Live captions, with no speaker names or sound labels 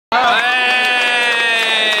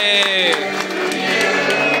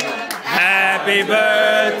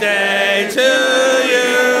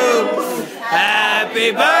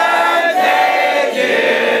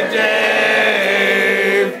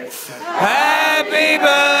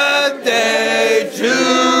Happy birthday to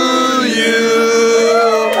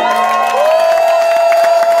you.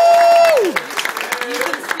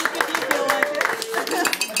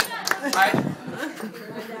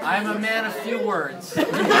 I'm a man of few words.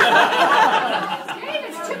 Unless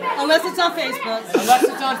it's on Facebook. Unless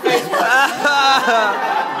it's on Facebook.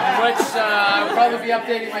 Which I'll probably be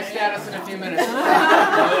updating my status in a few minutes.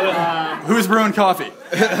 Who's brewing coffee?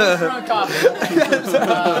 Who's brewing coffee?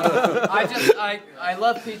 I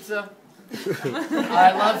love pizza.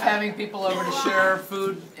 I love having people over to share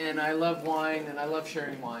food, and I love wine, and I love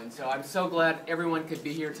sharing wine. So I'm so glad everyone could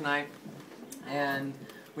be here tonight. And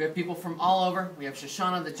we have people from all over. We have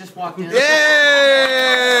Shoshana that just walked in. Yay!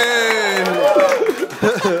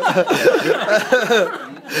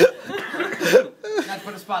 Not to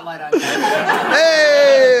put a spotlight on you.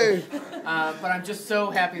 Hey! But I'm just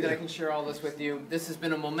so happy that I can share all this with you. This has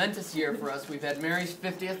been a momentous year for us. We've had Mary's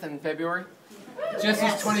 50th in February,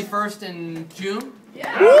 Jesse's 21st in June, my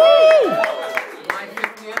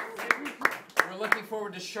 50th. We're looking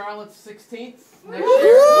forward to Charlotte's 16th next year.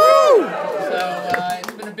 So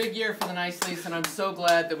it's been a big year for the Niceleys, and I'm so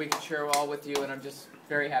glad that we can share all with you, and I'm just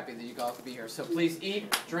very happy that you all could be here. So please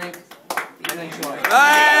eat, drink, and enjoy.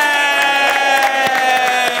 Hey!